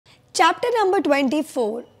Chapter number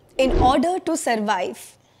 24. In order to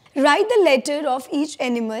survive. Write the letter of each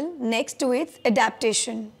animal next to its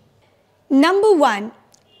adaptation. Number 1.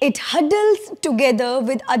 It huddles together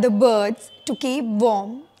with other birds to keep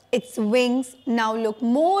warm. Its wings now look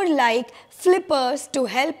more like flippers to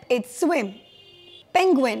help it swim.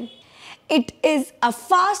 Penguin. It is a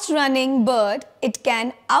fast-running bird. It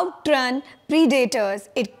can outrun predators.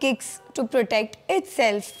 It kicks to protect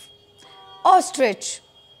itself. Ostrich.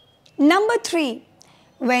 Number 3.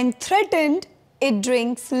 When threatened, it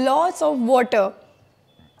drinks lots of water.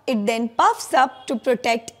 It then puffs up to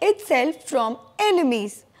protect itself from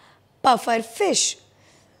enemies. Puffer fish.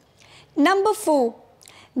 Number 4.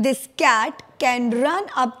 This cat can run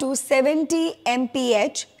up to 70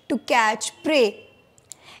 mph to catch prey.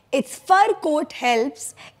 Its fur coat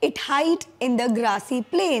helps it hide in the grassy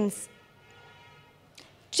plains.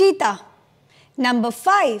 Cheetah. Number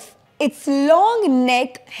 5. Its long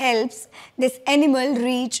neck helps this animal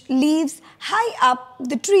reach leaves high up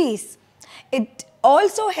the trees. It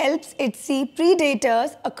also helps it see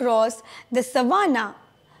predators across the savanna.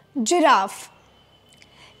 Giraffe.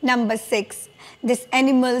 Number 6. This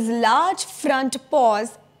animal's large front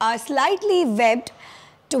paws are slightly webbed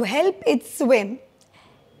to help it swim.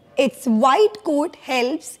 Its white coat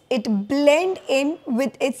helps it blend in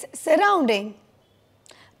with its surrounding.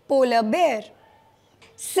 Polar bear.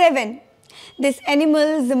 7. This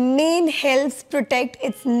animal's mane helps protect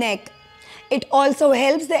its neck. It also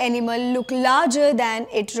helps the animal look larger than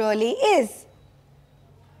it really is.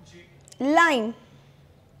 Lion.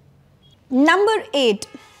 Number 8.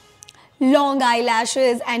 Long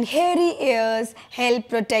eyelashes and hairy ears help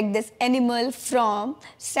protect this animal from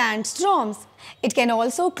sandstorms. It can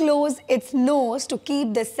also close its nose to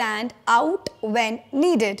keep the sand out when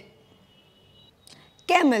needed.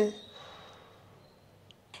 Camel.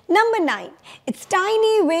 Number 9. Its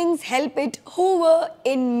tiny wings help it hover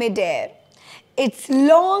in midair. Its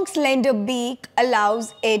long slender beak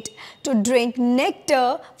allows it to drink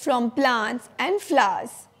nectar from plants and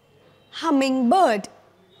flowers. Hummingbird.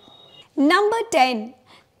 Number 10.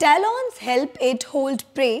 Talons help it hold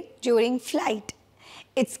prey during flight.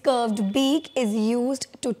 Its curved beak is used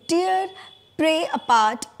to tear prey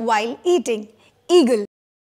apart while eating. Eagle.